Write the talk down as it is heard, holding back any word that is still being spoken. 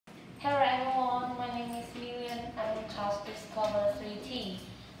number 3T.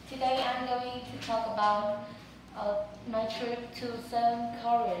 Today I'm going to talk about my trip to South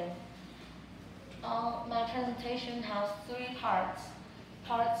Korea. My presentation has three parts.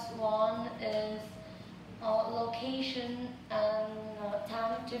 Part 1 is location and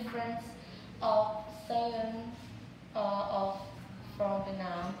time difference of Seoul from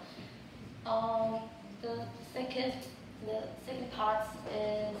Vietnam. The second part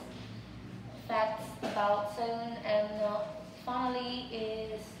is facts about Seoul, and finally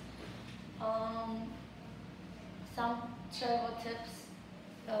is some travel tips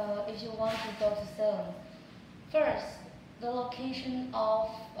if you want to go to Seoul. First, the location of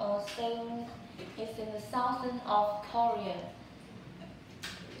Seoul is in the southern of Korea.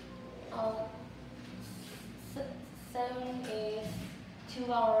 Seoul is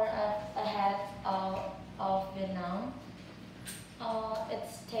 2 hours ahead of Vietnam. It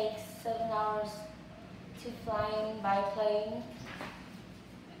takes 7 hours to fly by plane.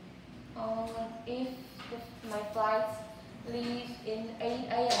 If my flight leaves in 8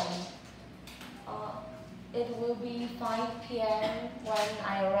 a.m., it will be 5 p.m. when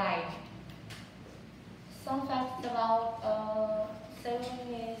I arrive. Some facts about Seoul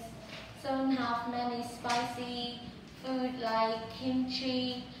is Seoul have many spicy food like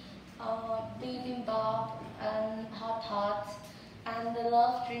kimchi, bibimbap, and hot pot, and they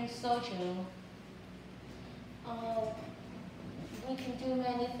love drink soju. We can do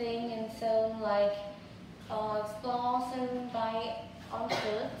many things in Seoul, like explore Seoul by on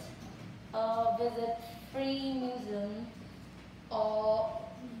foot, visit free museum, or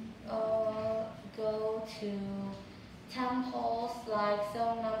go to temples like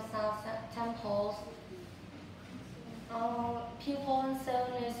Seoul Namsan temples. People in Seoul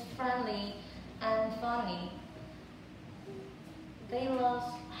is friendly and funny. They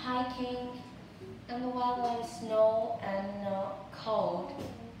love hiking and the weather is snow and cold.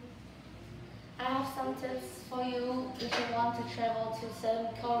 I have some tips for you if you want to travel to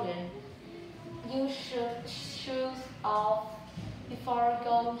South Korea. You should shoes off before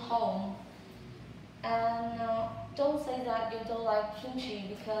going home. And don't say that you don't like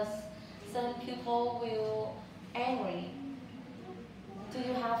kimchi, because some people will angry. Do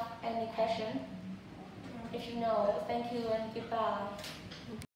you have any question? If you know, thank you and goodbye.